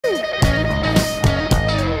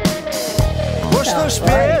Głośno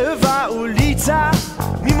śpiewa ulica,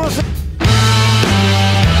 mimo że...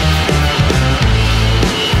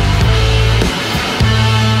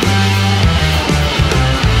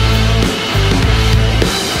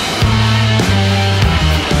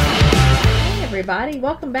 Everybody,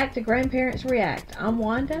 welcome back to Grandparents React. I'm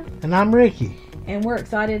Wanda. And I'm Ricky. And we're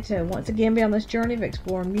excited to once again be on this journey of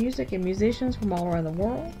exploring music and musicians from all around the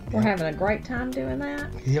world. Yep. We're having a great time doing that.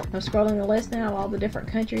 Yep. I'm scrolling the list now of all the different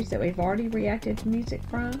countries that we've already reacted to music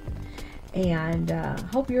from. And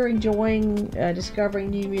hope you're enjoying discovering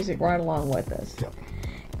new music right along with us. Yep.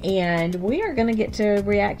 And we are going to get to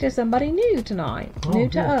react to somebody new tonight. New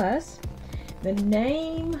to us. The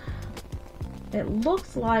name, it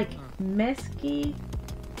looks like Męskie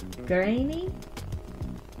Granie.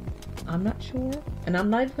 I'm not sure, and I'm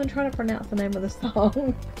not even going to try to pronounce the name of the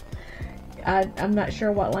song. I'm not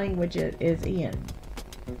sure what language it is in,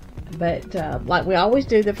 but like we always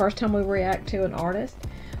do the first time we react to an artist,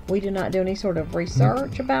 we do not do any sort of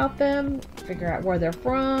research about them, figure out where they're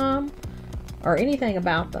from, or anything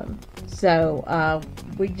about them. So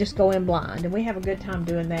we just go in blind, and we have a good time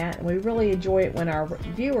doing that, and we really enjoy it when our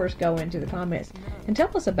viewers go into the comments and tell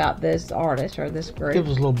us about this artist or this group. Give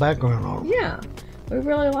us a little background on it. Yeah, we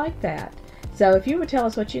really like that. So if you would tell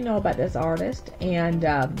us what you know about this artist, and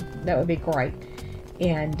that would be great.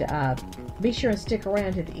 And be sure and stick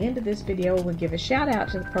around to the end of this video. We'll give a shout out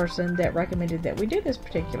to the person that recommended that we do this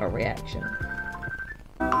particular reaction.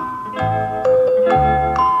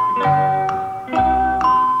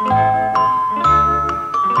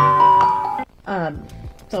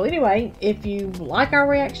 So anyway, if you like our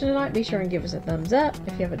reaction tonight, be sure and give us a thumbs up.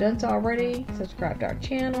 If you haven't done so already, subscribe to our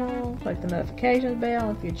channel, click the notifications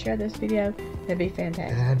bell. If you'd share this video, that'd be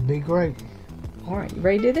fantastic. That'd be great. Alright, you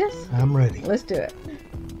ready to do this? I'm ready. Let's do it.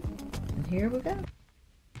 And here we go.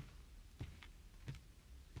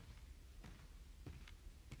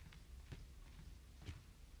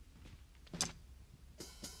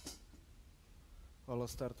 Olo,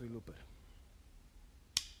 startuj looper.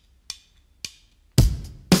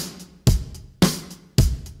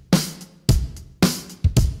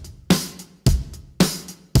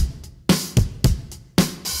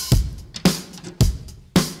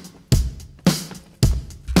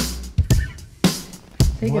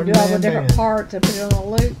 So you can do all the different parts and put it on a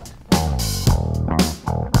loop.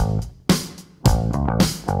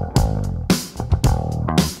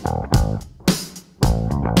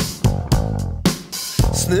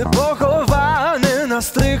 Sny pochowane na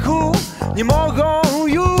strychu nie mogą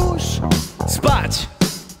już spać.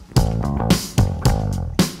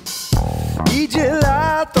 Idzie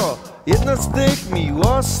lato, jedno z tych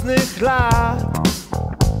miłosnych lat.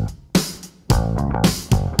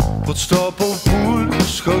 Pod stopą pól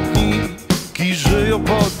chodniki żyją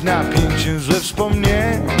pod napięciem, że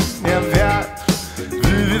wspomnienia wiatr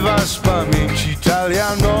wyrywa z pamięci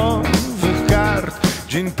talianowych kart.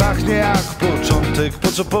 Dzień pachnie jak początek,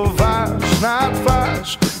 po co poważna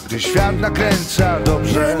twarz, gdy świat nakręca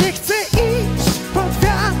dobrze. Ja nie chcę iść pod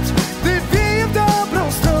wiatr, gdy wieje w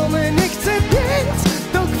dobrą stronę. Nie chcę biec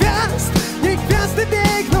do gwiazd, niech gwiazdy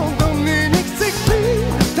biegną do mnie. Nie chcę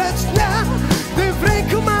chwytać dnia, gdy w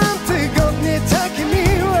ręku mam tygodnie takie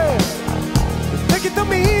miłe, takie to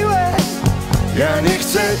miłe. Ja nie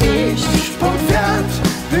chcę iść pod wiatr,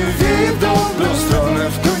 gdy wieje w dobrą stronę.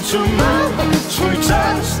 W końcu mam swój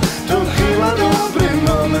czas, to chyba dobry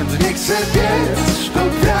moment. Nie chcę biec do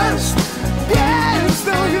gwiazd, Biec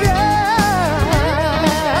do gwiazd.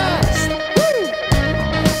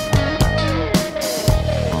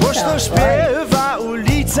 głośno śpiewa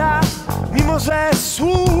ulica, mimo że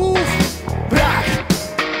słów brak.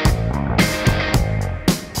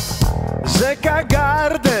 Rzeka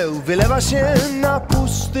gardeł wylewa się na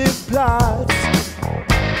pusty plac.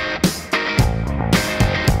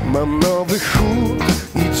 Mam nowy chód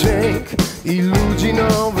i dźwięk i ludzi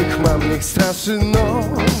nowych mam. Niech straszy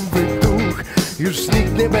nowy duch, już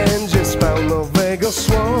nikt nie będzie spał. Nowego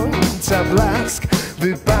słońca blask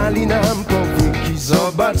wypali nam powiki.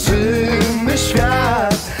 Zobaczymy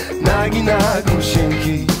świat nagi na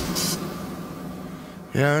gusieńki.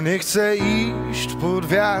 Ja nie chcę iść pod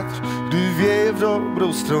wiatr, gdy wieje w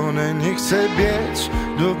dobrą stronę. Nie chcę biec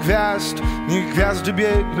do gwiazd, niech gwiazdy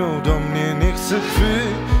biegną do mnie. Nie chcę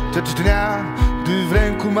chwytać dnia, gdy w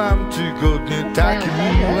ręku mam tygodnie. Takie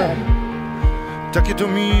miłe, takie to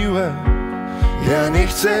miłe. Ja nie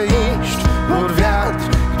chcę iść pod wiatr,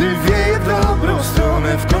 gdy wieje w dobrą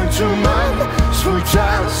stronę. W końcu mam swój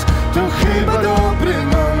czas, to chyba dobry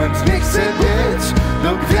moment. Nie chcę biec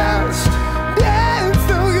do gwiazd, Biec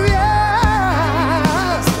do gwiazd.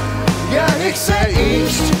 ja nie chcę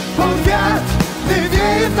iść pod wiatr, gdy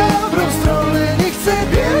wieje w dobrą stronę. Nie chcę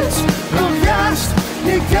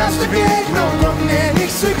chcę biegną do mnie, nie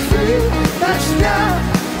chcę chwytać dnia,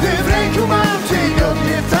 gdy w ręku mam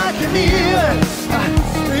tygodnie takie miłe.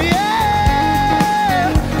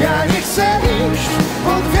 Ja nie chcę iść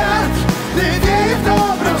pod wiatr, gdy wieje w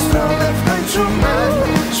dobrą stronę. W końcu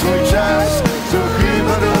mam swój czas, to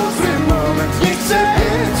chyba dobry moment. Nie chcę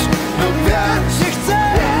biec do gwiazd, nie chcę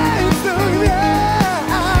biec do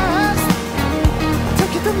gwiazd.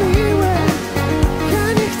 Takie to miłe, ja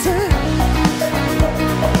nie chcę.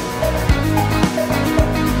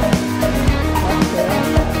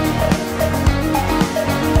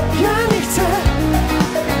 Ja nie chcę.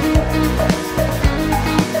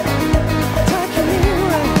 Takie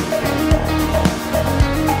miłe.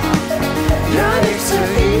 Ja nie chcę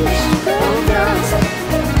iść do gwiazd.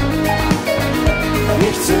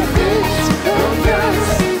 Nie chcę być do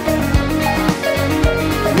gwiazd.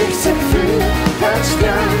 Nie chcę chwytać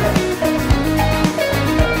dnia.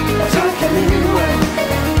 Takie miłe.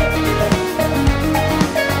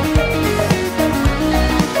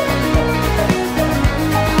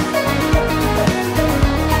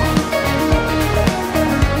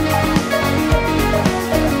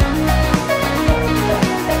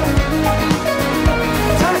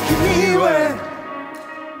 Takie miłe.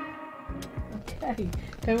 Okay.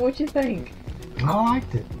 And what you think? I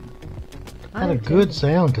liked it. Had a did good too.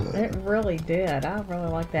 sound to it. It really did. I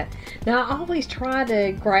really like that. Now, I always try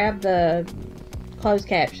to grab the closed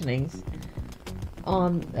captionings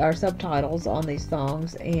on our subtitles on these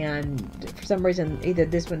songs, and for some reason, either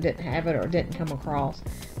this one didn't have it or it didn't come across.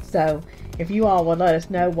 So, if you all would let us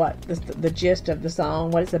know what the gist of the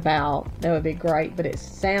song, what it's about, that would be great. But it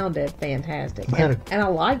sounded fantastic, and I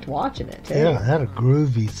liked watching it too. Yeah, it had a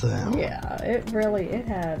groovy sound. Yeah, it was really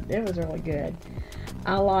good.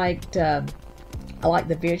 I liked the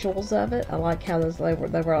visuals of it. I like how they were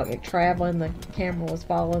like traveling. The camera was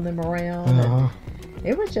following them around. Uh-huh.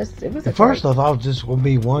 It was a At first, I thought it was just going to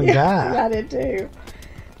be one guy. I did too.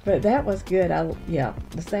 But that was good.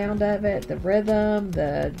 The sound of it, the rhythm,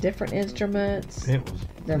 the different instruments,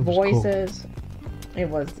 their voices. Cool. It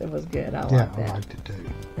was good. I liked that. I liked it too.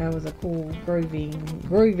 That was a cool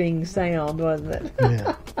grooving sound, wasn't it?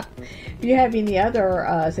 Yeah. If you have any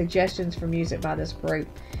other suggestions for music by this group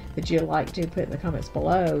that you'd like to put in the comments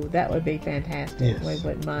below, that would be fantastic. Yes. We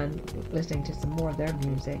wouldn't mind listening to some more of their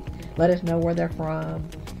music. Let us know where they're from.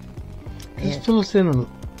 Just fill us in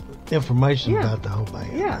information about the whole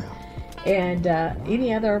band. Yeah. And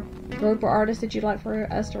any other group or artists that you'd like for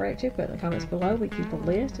us to react to, put in the comments below. We keep a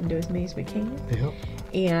list and do as many as we can. Yep.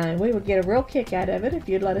 And we would get a real kick out of it if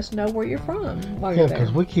you'd let us know where you're from while Yeah, you're there.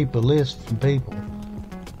 because we keep a list from people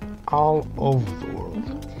all over the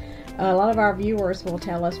world. A lot of our viewers will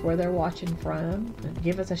tell us where they're watching from and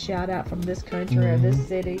give us a shout out from this country or this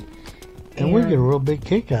city. And we get a real big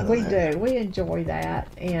kick out of that. We do. We enjoy that.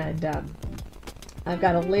 And I've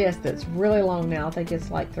got a list that's really long now. I think it's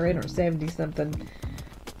like 370 something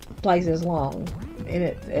places long.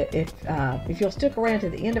 And if you'll stick around to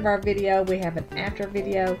the end of our video, we have an after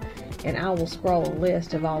video, and I will scroll a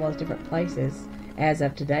list of all those different places as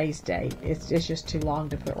of today's date. It's just too long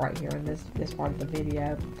to put right here in this part of the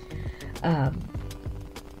video.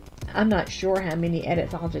 I'm not sure how many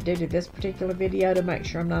edits I'll have to do to this particular video to make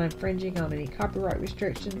sure I'm not infringing on any copyright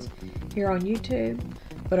restrictions here on YouTube.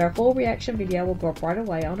 But our full reaction video will go up right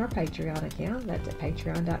away on our Patreon account. That's at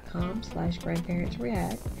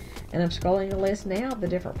patreon.com/grandparentsreact. And I'm scrolling the list now of the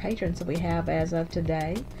different patrons that we have as of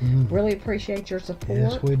today. Really appreciate your support.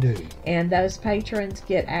 Yes, we do. And those patrons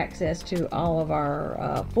get access to all of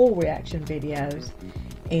our full reaction videos.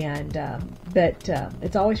 And but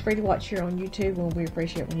it's always free to watch here on YouTube, and we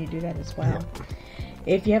appreciate when you do that as well. Yeah.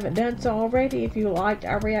 If you haven't done so already, if you liked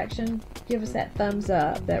our reaction, give us that thumbs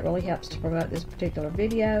up. That really helps to promote this particular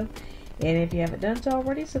video. And if you haven't done so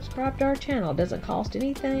already, subscribe to our channel. It doesn't cost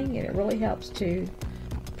anything, and it really helps to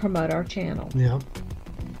promote our channel. Yep.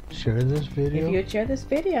 Share this video. If you would share this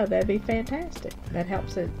video, that'd be fantastic. That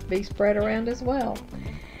helps it be spread around as well.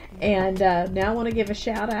 And now I want to give a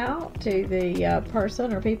shout out to the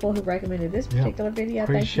person or people who recommended this particular video.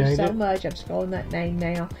 Thank you so much. I'm scrolling that name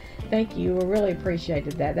now. Thank you. We really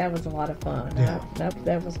appreciated that. That was a lot of fun. Yeah.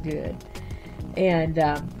 That was good. And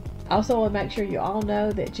also want to make sure you all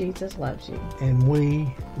know that Jesus loves you. And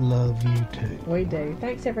we love you too. We do.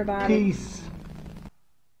 Thanks, everybody. Peace.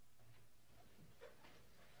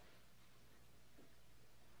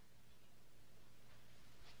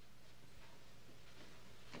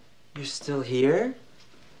 You're still here?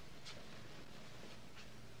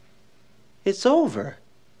 It's over.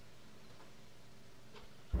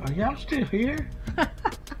 Are y'all still here?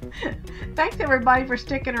 Thanks, everybody, for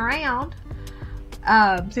sticking around.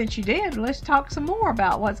 since you did, let's talk some more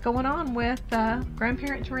about what's going on with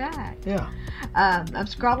Grandparents React. Yeah. I'm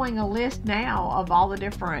scrolling a list now of all the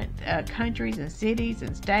different countries and cities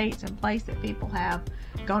and states and places that people have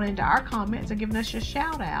gone into our comments and given us a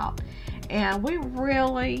shout out. And we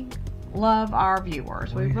really love our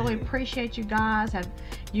viewers. We really appreciate you guys.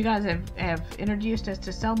 You guys have introduced us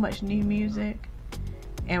to so much new music.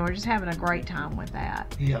 And we're just having a great time with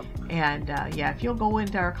that. Yep. And yeah, if you'll go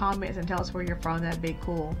into our comments and tell us where you're from, that'd be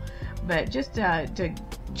cool. But just to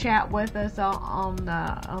chat with us on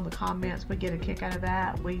the comments, we get a kick out of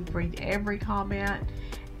that. We read every comment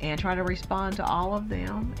and try to respond to all of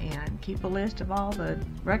them and keep a list of all the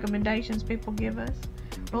recommendations people give us.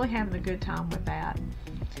 Really having a good time with that.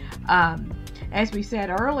 As we said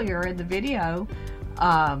earlier in the video,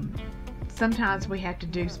 sometimes we have to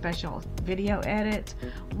do special video edits.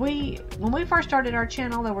 When we first started our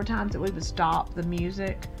channel, there were times that we would stop the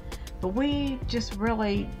music, but we just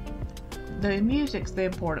really, the music's the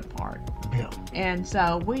important part. Yeah. And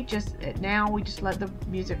so now we just let the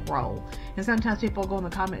music roll. And sometimes people go in the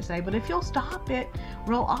comments and say, but if you'll stop it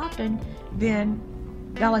real often, then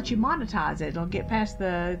they'll let you monetize it. It'll get past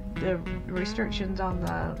the restrictions on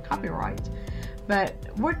the copyrights. But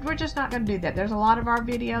we're just not going to do that. There's a lot of our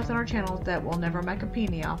videos on our channels that we'll never make a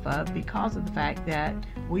penny off of because of the fact that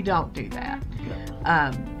we don't do that.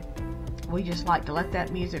 We just like to let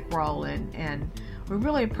that music roll, and we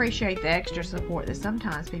really appreciate the extra support that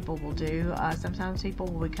sometimes people will do. Sometimes people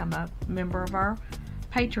will become a member of our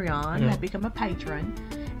Patreon. They become a patron,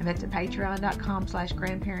 and that's at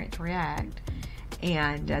patreon.com/grandparentsreact.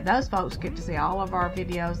 And those folks get to see all of our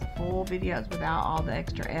videos, the full videos without all the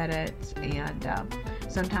extra edits. And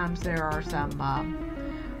sometimes there are some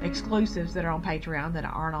exclusives that are on Patreon that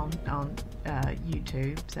aren't on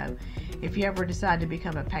YouTube. So if you ever decide to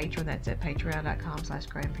become a patron, that's at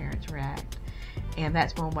patreon.com/grandparentsreact. And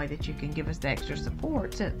that's one way that you can give us the extra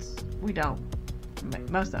support, since we don't,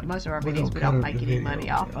 most of our videos we don't make any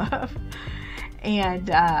money off of.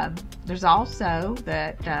 And there's also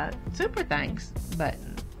that Super Thanks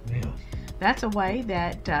button. Yeah. That's a way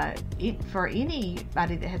that for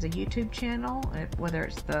anybody that has a YouTube channel, whether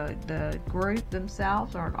it's the group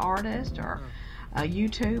themselves or an artist or a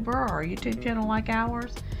YouTuber or a YouTube channel like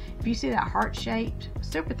ours, if you see that heart-shaped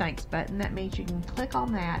Super Thanks button, that means you can click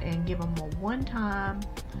on that and give them a one-time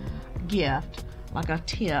gift, like a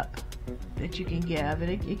tip that you can give, and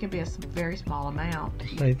it can be a very small amount.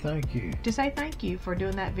 To say thank you. To say thank you for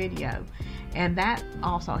doing that video, and that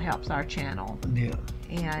also helps our channel. Yeah.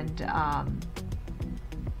 And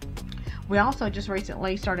we also just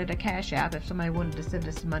recently started a Cash App if somebody wanted to send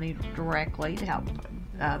us money directly to help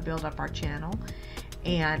build up our channel.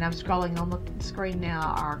 And I'm scrolling on the screen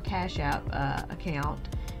now our Cash App account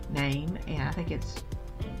name, and I think it's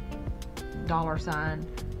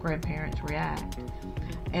 $Grandparents React.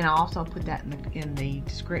 And I'll also put that in the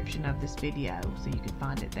description of this video, so you can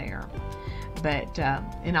find it there. But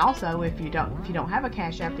and also, if you don't have a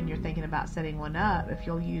Cash App and you're thinking about setting one up, if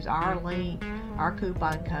you'll use our link, our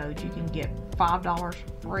coupon code, you can get $5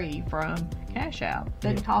 free from Cash App.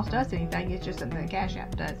 Doesn't cost us anything. It's just something Cash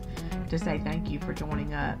App does to say thank you for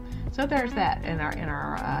joining up. So there's that in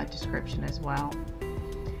our description as well.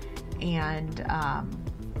 And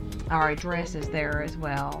our address is there as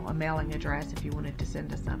well, a mailing address if you wanted to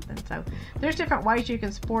send us something. So there's different ways you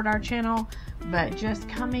can support our channel, but just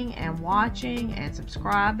coming and watching and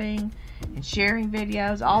subscribing and sharing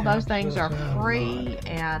videos, all those things are free,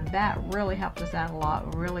 and that really helps us out a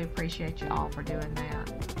lot. We really appreciate you all for doing that.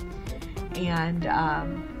 And I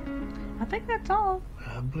think that's all.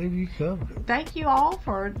 I believe you covered it. Thank you all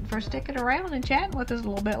for sticking around and chatting with us a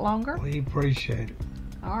little bit longer. We appreciate it.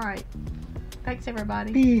 All right. Thanks,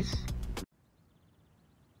 everybody. Peace.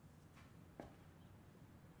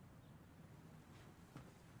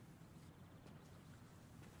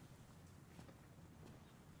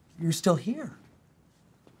 You're still here.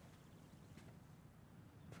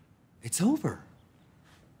 It's over.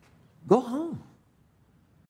 Go home.